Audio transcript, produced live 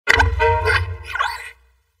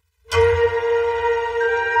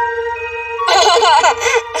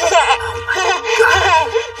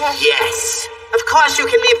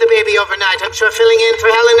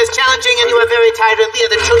challenging and you are very tired and the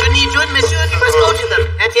other children need you and miss you and you must go to them.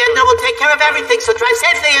 Auntie Edna will take care of everything, so drive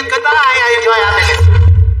safely and goodbye. I enjoy our visit.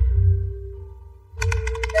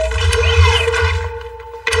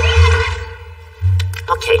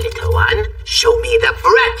 Okay, little one, show me the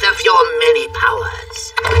breadth of your many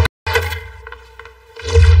powers.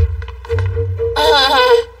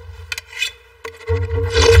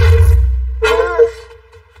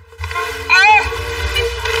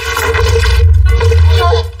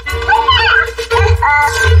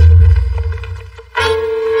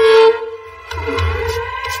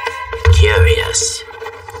 Curious.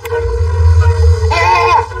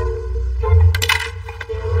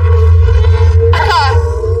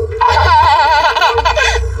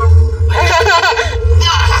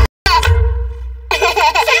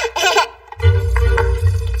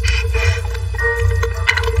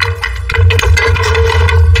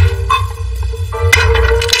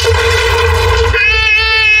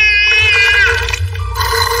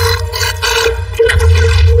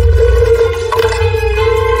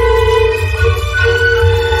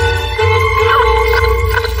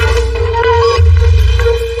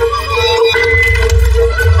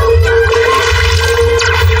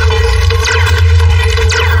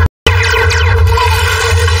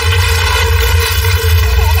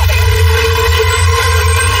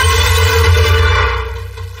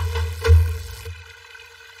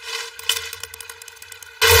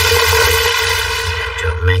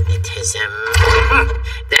 Magnetism.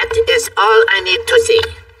 That is all I need to see.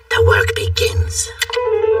 The work begins.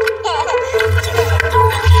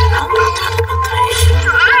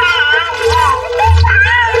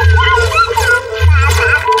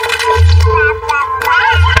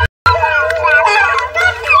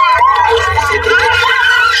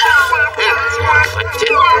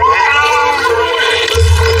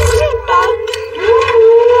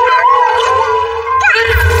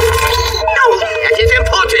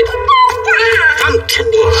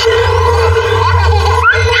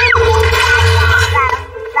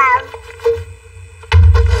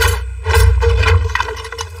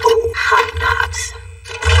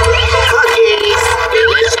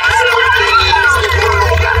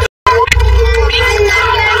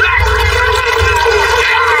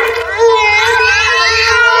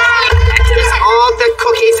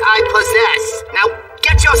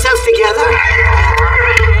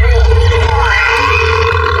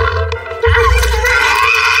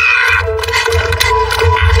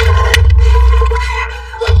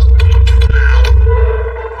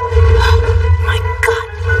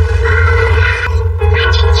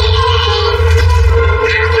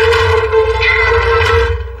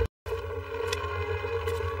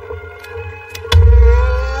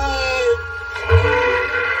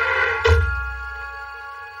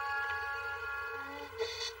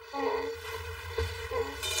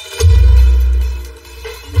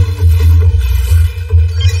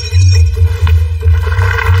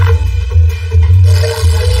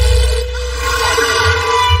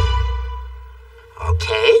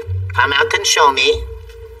 Come out and show me.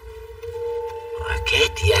 Work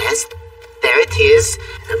it, yes. There it is.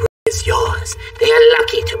 The room is yours. They are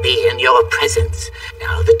lucky to be in your presence.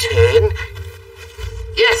 Now the turn.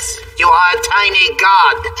 Yes, you are a tiny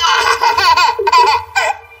god.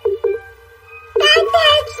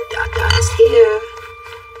 Dada's here.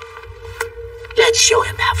 Let's show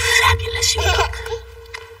him how fabulous you look.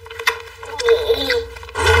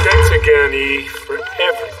 Thanks again, E, for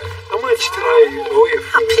everything. How much do I owe you?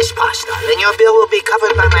 Pish posh, darling. Your bill will be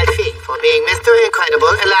covered by my fee for being Mr. Incredible,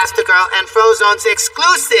 Elastigirl, and Frozone's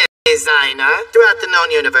exclusive designer throughout the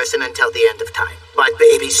known universe and until the end of time. But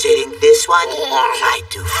babysitting this one, I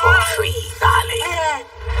do for free, darling.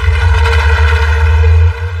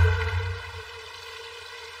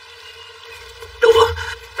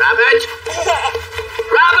 Robert?